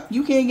 The fuck?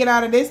 You can't get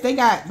out of this. They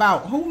got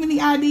about, how many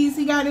IDs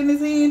he got in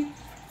his hand?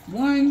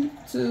 1,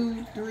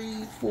 2,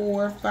 3,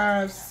 4,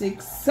 5,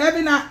 6,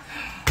 7.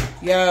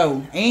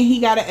 Yo. And he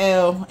got an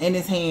L in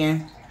his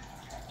hand.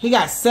 He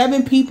got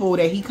 7 people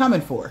that he coming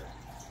for.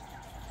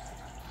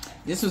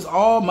 This was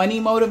all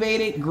money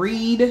motivated.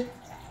 Greed.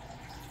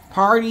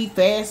 Party.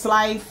 Fast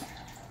life.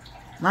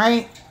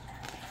 Right?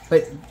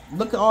 But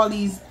look at all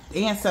these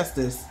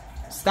ancestors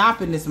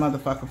stopping this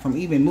motherfucker from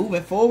even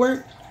moving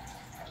forward.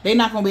 They're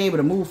not going to be able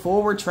to move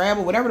forward,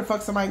 travel, whatever the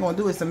fuck somebody going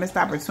to do. It's a missed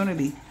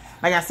opportunity.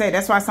 Like I said,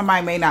 that's why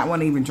somebody may not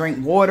want to even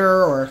drink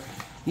water or,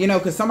 you know,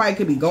 because somebody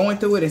could be going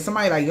through it and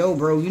somebody like, yo,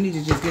 bro, you need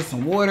to just get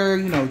some water,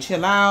 you know,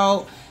 chill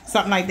out,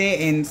 something like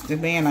that. And the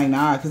man like,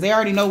 nah, because they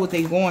already know what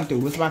they're going through,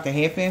 what's about to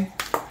happen.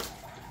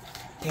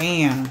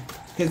 Damn.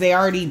 Because they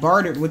already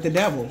bartered with the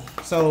devil.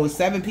 So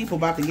 7 people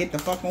about to get the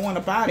fuck on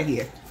up out of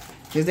here.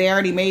 Because they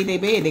already made their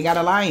bed. They got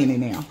a lie in it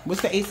now.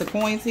 What's the Ace of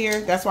Coins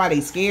here? That's why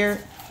they scared.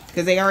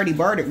 Because they already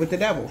bartered with the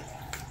devil.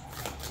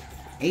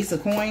 Ace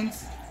of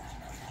Coins.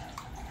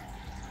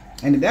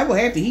 And the devil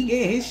happy. He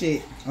get his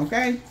shit.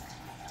 Okay?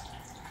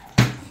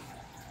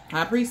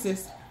 High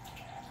Priestess.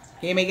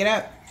 Can't make it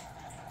up.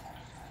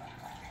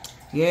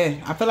 Yeah.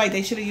 I feel like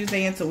they should have used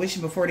their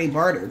intuition before they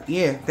bartered.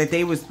 Yeah. That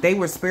they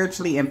were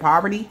spiritually in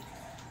poverty.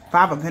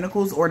 5 of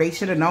Pentacles. Or they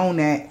should have known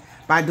that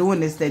by doing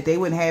this that they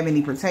wouldn't have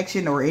any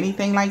protection or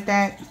anything like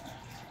that.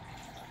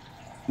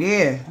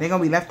 Yeah. They're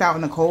going to be left out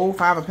in the cold.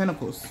 5 of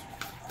Pentacles.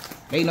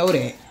 They know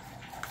that.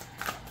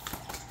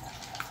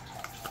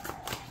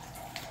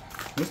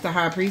 What's the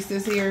High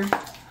Priestess here?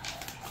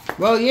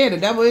 Well, yeah, the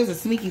devil is a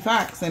sneaky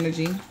fox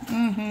energy.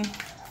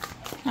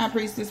 High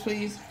Priestess,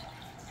 please.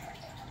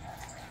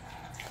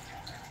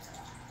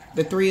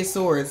 The 3 of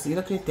Swords. See,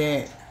 look at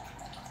that.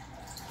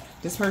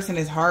 This person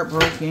is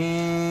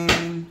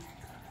heartbroken.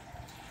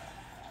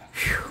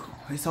 Whew,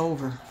 it's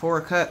over. 4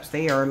 of Cups.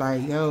 They are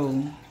like,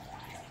 yo,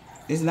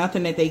 there's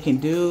nothing that they can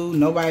do.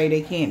 Nobody,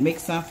 they can't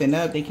mix something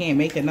up. They can't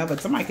make another.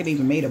 Somebody could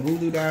even made a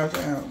voodoo doll.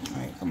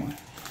 Like, come on.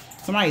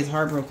 Somebody's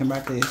heartbroken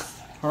about this.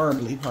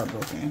 Horribly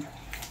heartbroken.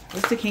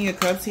 What's the King of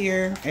Cups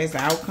here as the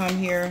outcome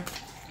here?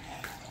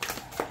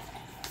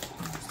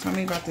 Tell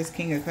me about this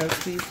King of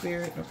Cups, please,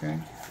 Spirit. Okay.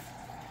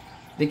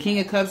 The King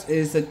of Cups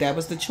is that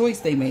was the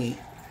choice they made.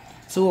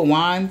 2 of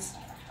Wands,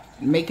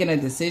 making a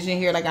decision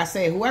here. Like I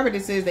said, whoever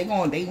this is, they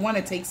want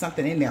to take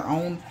something in their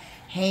own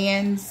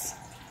hands.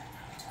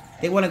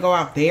 They want to go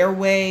out their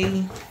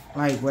way,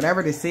 like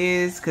whatever this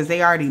is, because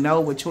they already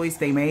know what choice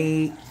they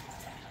made.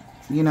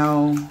 You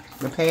know,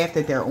 the path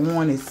that they're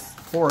on is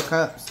 4 of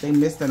Cups. They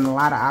missed a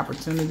lot of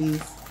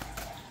opportunities.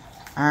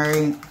 All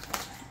right.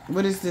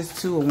 What is this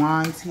 2 of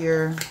Wands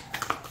here?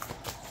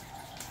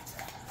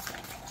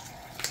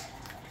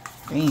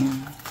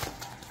 Damn.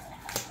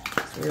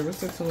 Spirit, what's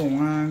the 2 of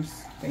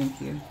Wands?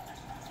 Thank you.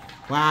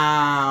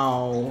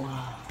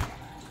 Wow.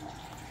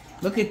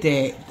 Look at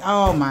that.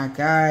 Oh my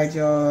God,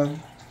 y'all.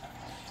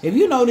 If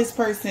you know this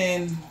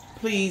person,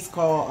 please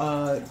call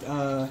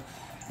the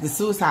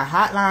suicide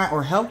hotline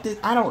or help this.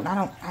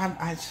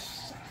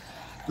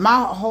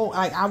 My whole,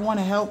 like, I want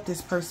to help this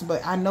person,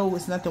 but I know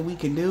it's nothing we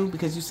can do,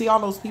 because you see all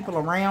those people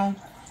around,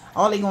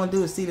 all they're going to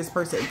do is see this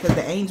person, because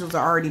the angels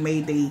are already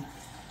made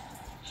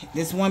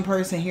this one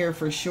person here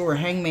for sure.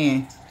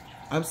 Hangman,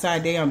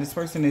 upside down. This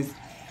person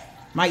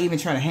might even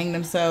try to hang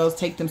themselves,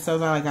 take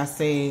themselves out, like I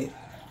said.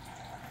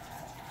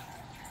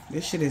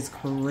 This shit is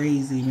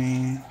crazy,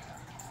 man.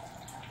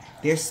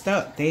 They're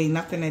stuck. There ain't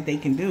nothing that they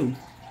can do.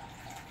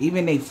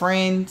 Even their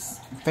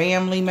friends,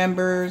 family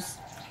members.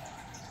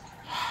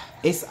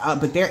 It's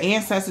but their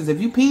ancestors,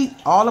 if you peep,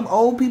 all them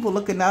old people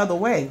looking the other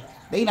way.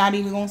 They not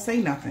even gonna say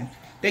nothing.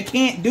 They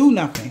can't do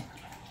nothing.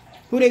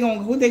 What they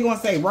gonna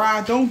say?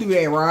 Ra, don't do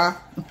that, Ra.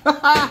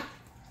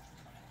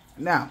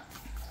 No.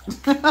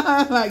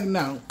 Like,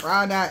 no.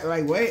 Ra not,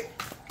 like, what?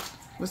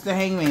 What's the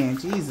Hangman?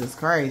 Jesus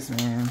Christ,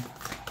 man.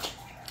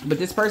 But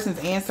this person's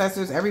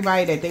ancestors,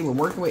 everybody that they were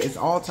working with, is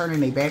all turning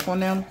their back on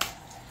them.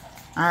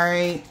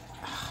 Alright.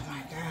 Oh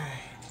my God.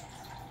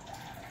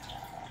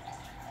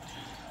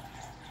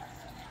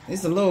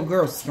 There's a little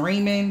girl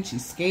screaming.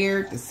 She's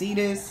scared to see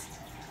this.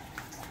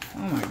 Oh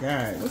my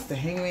God. What's the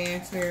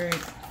Hangman Spirit?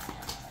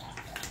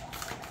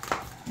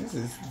 This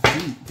is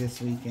deep this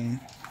weekend.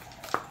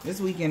 This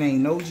weekend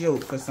ain't no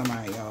joke for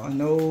somebody, y'all.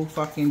 No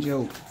fucking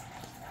joke.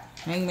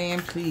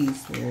 Hangman,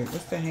 please, Spirit.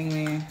 What's the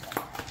Hangman?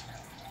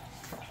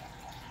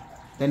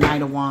 The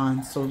Knight of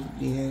Wands. So,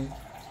 yeah.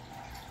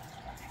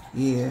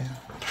 Yeah.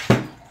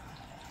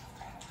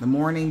 The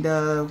Mourning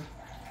Dove.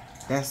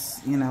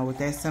 That's, you know, what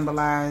that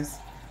symbolizes.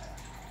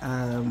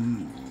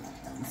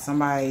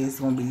 Somebody's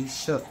going to be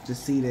shook to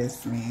see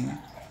this, man.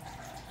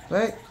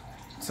 But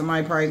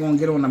somebody probably going to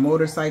get on a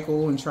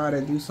motorcycle and try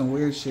to do some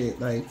weird shit.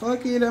 Like,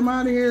 fuck it, I'm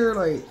out of here.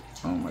 Like,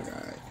 oh my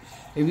God.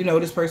 If you know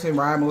this person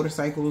ride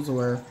motorcycles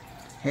or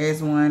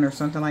has one or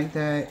something like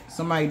that,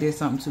 somebody did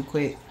something too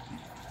quick.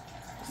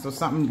 So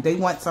they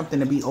want something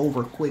to be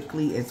over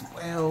quickly as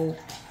well.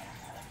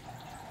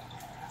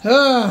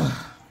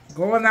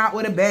 Going out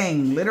with a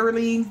bang.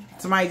 Literally,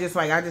 somebody just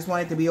like, I just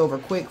want it to be over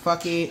quick.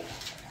 Fuck it.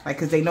 Like,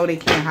 because they know they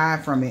can't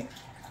hide from it.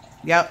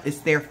 Yep, it's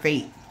their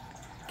fate.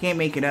 Can't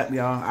make it up,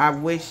 y'all. I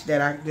wish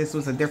that this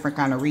was a different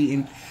kind of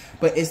reading.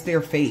 But it's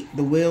their fate.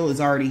 The will is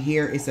already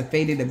here. It's a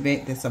fated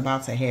event that's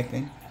about to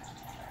happen.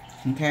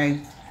 Okay?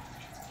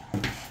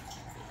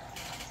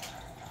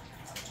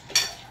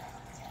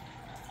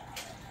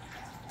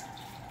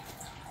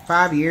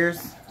 $5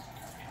 years.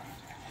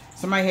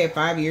 Somebody had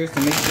 5 years to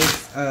make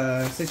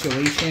this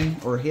situation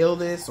or heal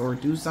this or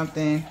do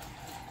something.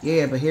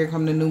 Yeah, but here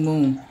come the new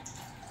moon.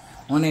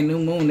 On that new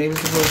moon, they were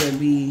supposed to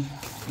be,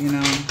 you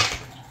know,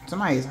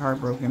 somebody is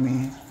heartbroken,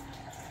 man.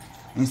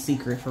 In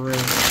secret, for real.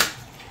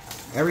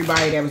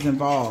 Everybody that was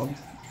involved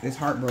is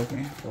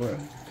heartbroken, for real.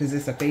 Because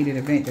it's a fated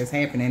event that's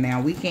happening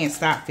now. We can't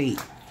stop fate.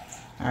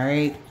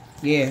 Alright?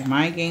 Yeah,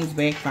 mind games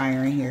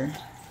backfiring here.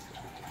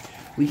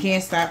 We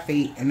can't stop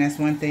fate. And that's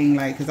one thing,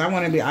 like, because I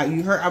want to be,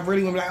 you heard, I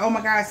really want to be like, oh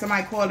my God,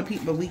 somebody call the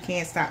people. But we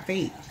can't stop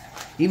fate.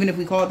 Even if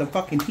we call the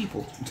fucking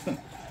people.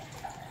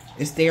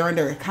 It's there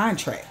under a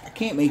contract. I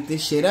can't make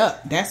this shit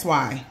up. That's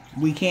why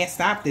we can't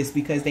stop this,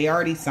 because they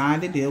already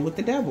signed a deal with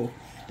the devil.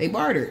 They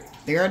bartered.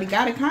 They already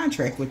got a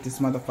contract with this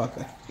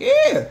motherfucker.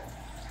 Yeah.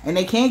 And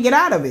they can't get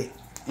out of it.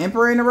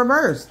 Emperor in the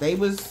reverse. They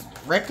was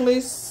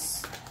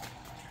reckless,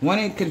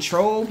 wanted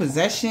control,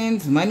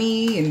 possessions,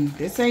 money, and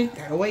this ain't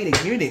a way to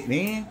get it,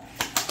 man.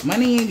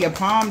 Money in your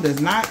palm does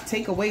not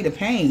take away the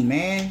pain,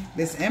 man.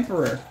 This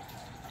Emperor.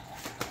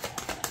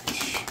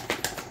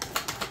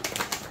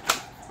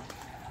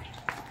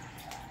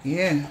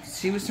 Yeah,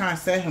 she was trying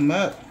to set him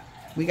up.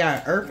 We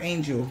got Earth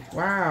Angel.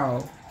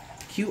 Wow.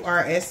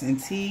 QRS and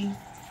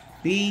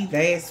TB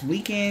last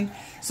weekend.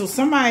 So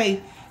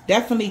somebody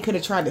definitely could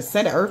have tried to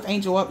set an Earth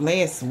Angel up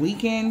last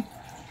weekend.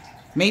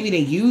 Maybe they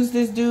used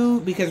this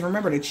dude, because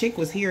remember the chick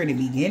was here in the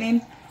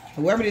beginning.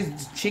 Whoever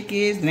this chick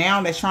is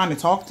now that's trying to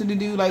talk to the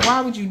dude, like,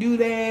 why would you do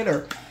that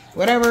or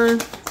whatever.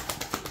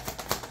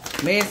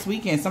 Last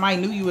weekend somebody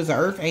knew you was an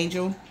Earth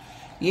Angel.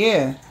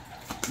 Yeah,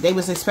 they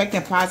was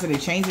expecting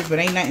positive changes, but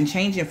ain't nothing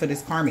changing for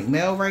this karmic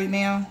male right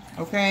now.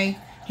 Okay,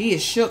 he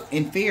is shook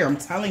in fear. I'm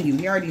telling you,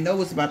 he already knows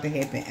what's about to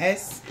happen.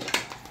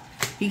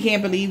 He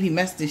can't believe he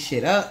messed this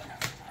shit up.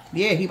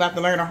 Yeah, he about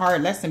to learn a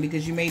hard lesson,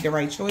 because you made the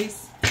right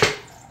choice.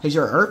 Because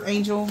you're an Earth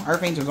Angel.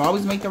 Earth Angels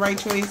always make the right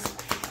choice.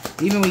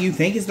 Even when you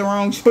think it's the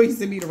wrong choice,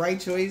 to be the right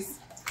choice.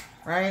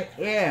 Right?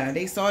 Yeah,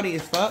 they salty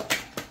as fuck.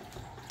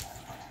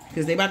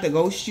 Because they about to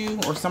ghost you,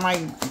 or somebody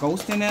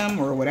ghosting them,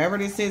 or whatever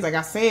this is. Like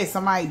I said,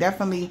 somebody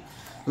definitely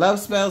love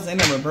spells in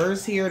the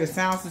reverse here. The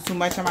sounds is too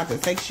much. I'm about to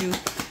text you.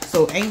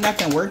 So ain't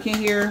nothing working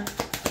here.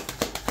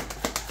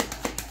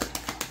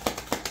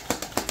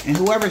 And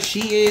whoever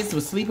she is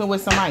was sleeping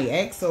with somebody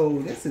ex. So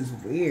this is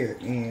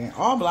weird, man.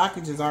 All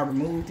blockages are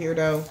removed here,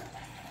 though.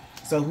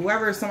 So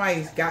whoever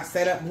somebody got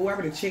set up,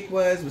 whoever the chick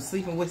was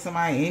sleeping with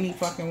somebody any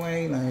fucking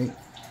way. Like,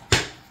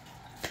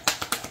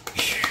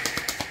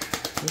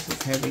 this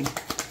is heavy.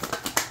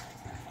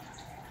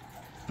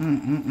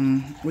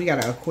 We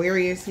got an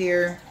Aquarius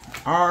here.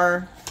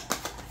 R.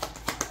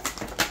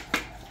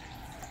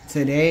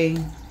 Today.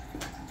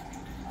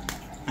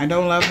 I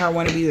don't love her. I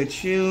want to be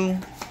with you.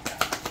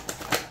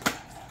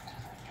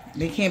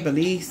 They can't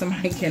believe.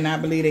 Somebody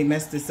cannot believe they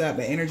messed this up.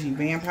 An energy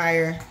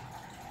vampire.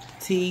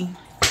 T.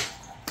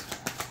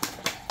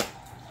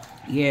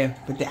 Yeah,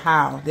 but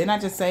how? Didn't I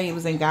just say it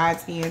was in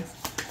God's hands?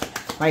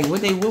 Like,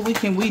 what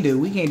can we do?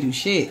 We can't do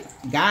shit.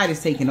 God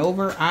is taking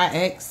over.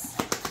 IX.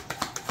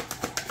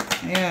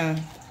 Yeah.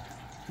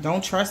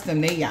 Don't trust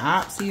them. They your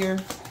ops here.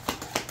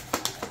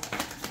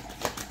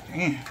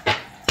 Damn.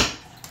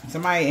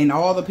 Somebody, and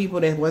all the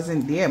people that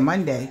wasn't there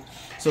Monday.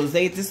 So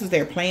this was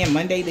their plan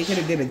Monday. They could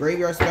have did a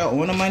graveyard spell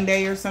on a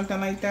Monday or something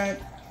like that.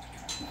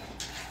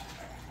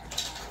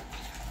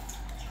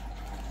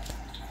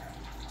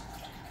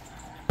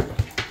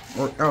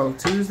 Or, oh,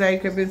 Tuesday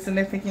could have been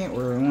significant.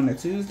 Or on a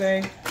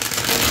Tuesday.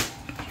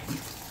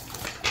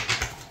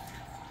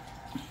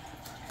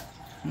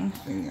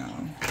 Let's see, y'all.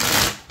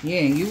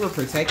 Yeah, and you were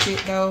protected,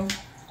 though.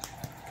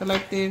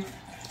 Collective.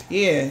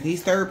 Yeah,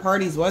 these third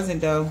parties wasn't,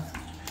 though.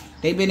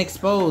 They've been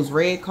exposed.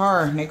 Red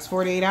car. Next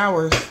 48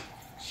 hours.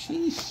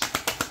 Sheesh.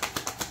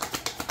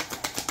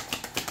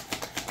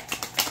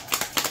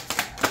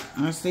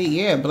 I see,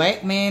 yeah.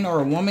 Black man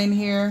or a woman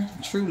here.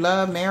 True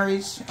love,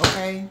 marriage.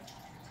 Okay.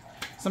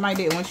 Somebody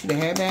didn't want you to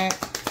have that.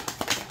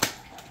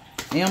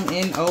 M,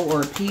 N, O,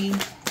 or P.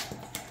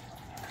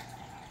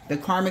 The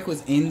karmic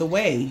was in the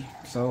way.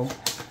 So,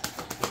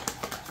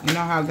 you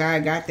know how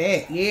God got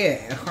that.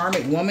 Yeah, a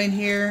karmic woman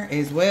here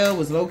as well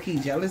was low-key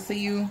jealous of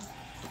you.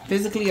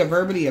 Physically or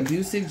verbally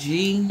abusive.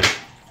 G.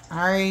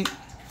 Alright.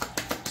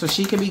 So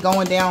she could be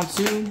going down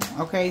too.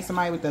 Okay,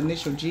 somebody with the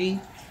initial G.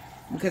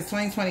 Because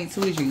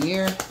 2022 is your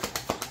year.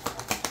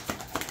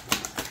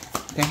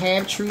 To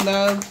have true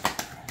love.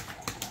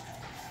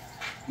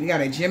 We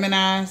got a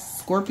Gemini,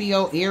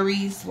 Scorpio,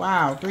 Aries.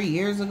 Wow, 3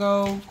 years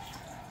ago.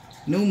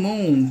 New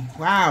moon.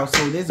 Wow,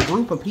 so this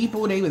group of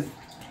people, they was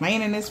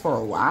planning this for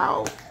a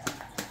while.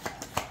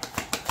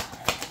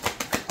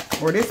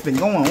 Or this been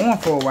going on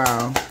for a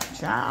while.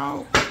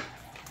 Child.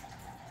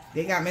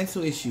 They got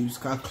mental issues.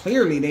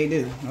 Clearly they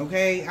do.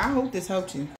 Okay, I hope this helped you.